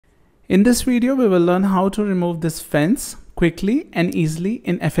In this video, we will learn how to remove this fence quickly and easily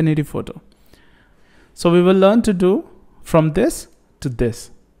in Affinity Photo. So we will learn to do from this to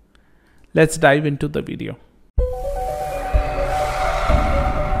this. Let's dive into the video.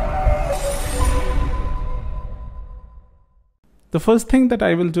 The first thing that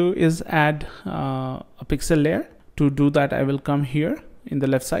I will do is add a pixel layer. To do that, I will come here in the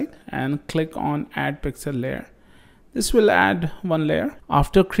left side and click on Add Pixel Layer. This will add one layer.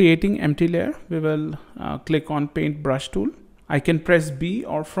 After creating empty layer, we will click on Paint Brush tool. I can press B,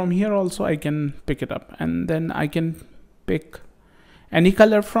 or from here also I can pick it up, and then I can pick any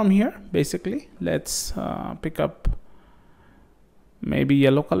color from here. Basically, let's pick up maybe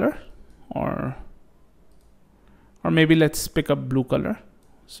yellow color, or maybe let's pick up blue color.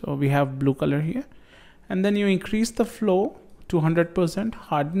 So we have blue color here, and then you increase the flow to 100%,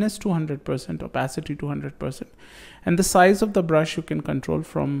 hardness to 100%, opacity to 100%, and the size of the brush you can control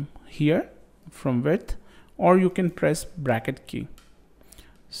from here, from width, or you can press bracket key.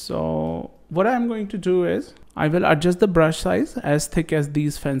 So what I'm going to do is I will adjust the brush size as thick as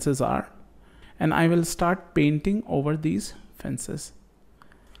these fences are, and I will start painting over these fences.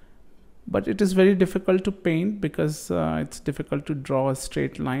 But it is very difficult to paint because it's difficult to draw a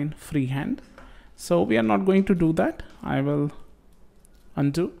straight line freehand. So we are not going to do that. I will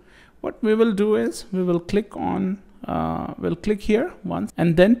undo. What we will do is we will click on, we'll click here once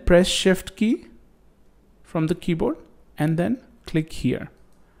and then press Shift key from the keyboard and then click here.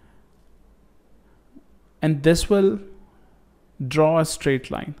 And this will draw a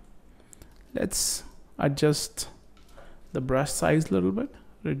straight line. Let's adjust the brush size a little bit,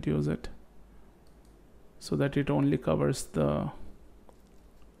 reduce it so that it only covers the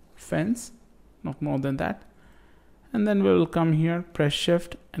fence, not more than that. And then we will come here, press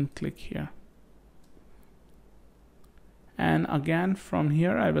Shift and click here. And again from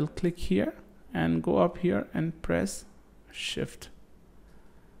here I will click here and go up here and press Shift.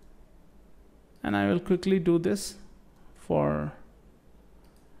 And I will quickly do this for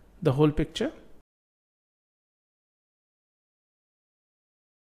the whole picture.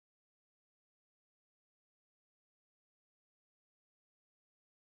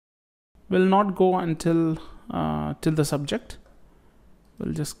 Will not go until till the subject.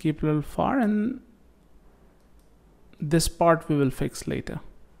 We'll just keep a little far, and this part we will fix later.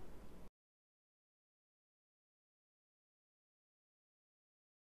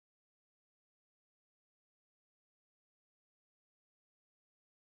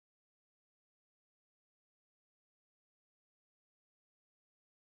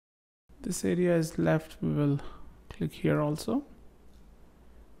 This area is left, we will click here also,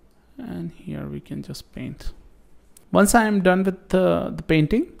 and here we can just paint. Once I am done with the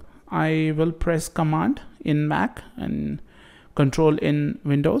painting, I will press Command in Mac and Control in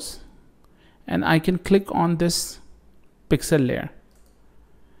Windows, and I can click on this pixel layer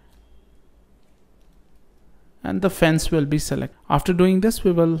and the fence will be selected. After doing this,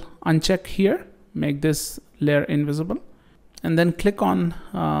 we will uncheck here, make this layer invisible, and then click on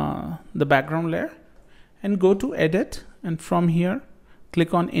the background layer and go to Edit, and from here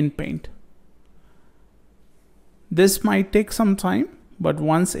click on In Paint. This might take some time, but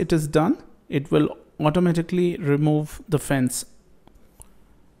once it is done, it will automatically remove the fence.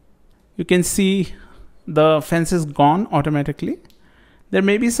 You can see the fence is gone automatically. There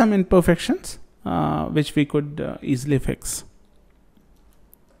may be some imperfections which we could easily fix.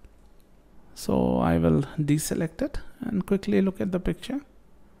 So I will deselect it and quickly look at the picture.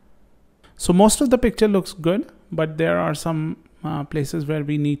 So most of the picture looks good, but there are some places where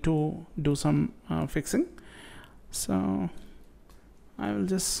we need to do some fixing. So I will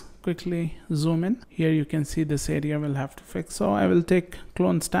just quickly zoom in. Here you can see this area will have to fix. So I will take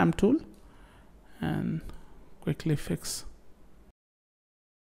Clone Stamp tool and quickly fix.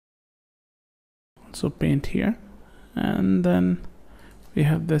 Also paint here, and then we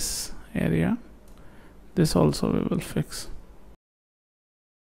have this area. This also we will fix.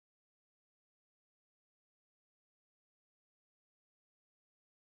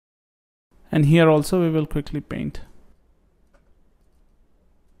 And here also we will quickly paint.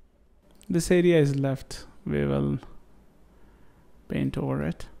 This area is left, we will paint over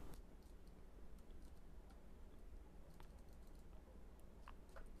it.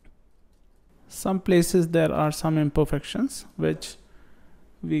 Some places there are some imperfections which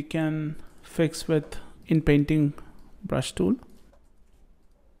we can fix with In Painting brush tool.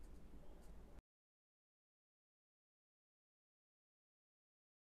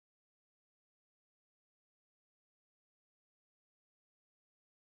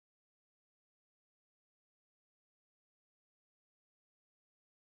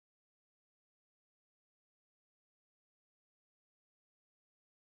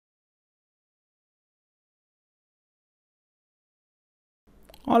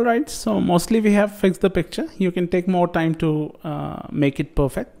 Alright, so mostly we have fixed the picture. You can take more time to make it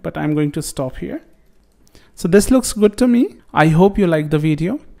perfect, but I'm going to stop here. So this looks good to me. I hope you like the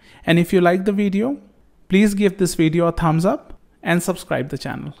video. And if you like the video, please give this video a thumbs up and subscribe the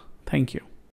channel. Thank you.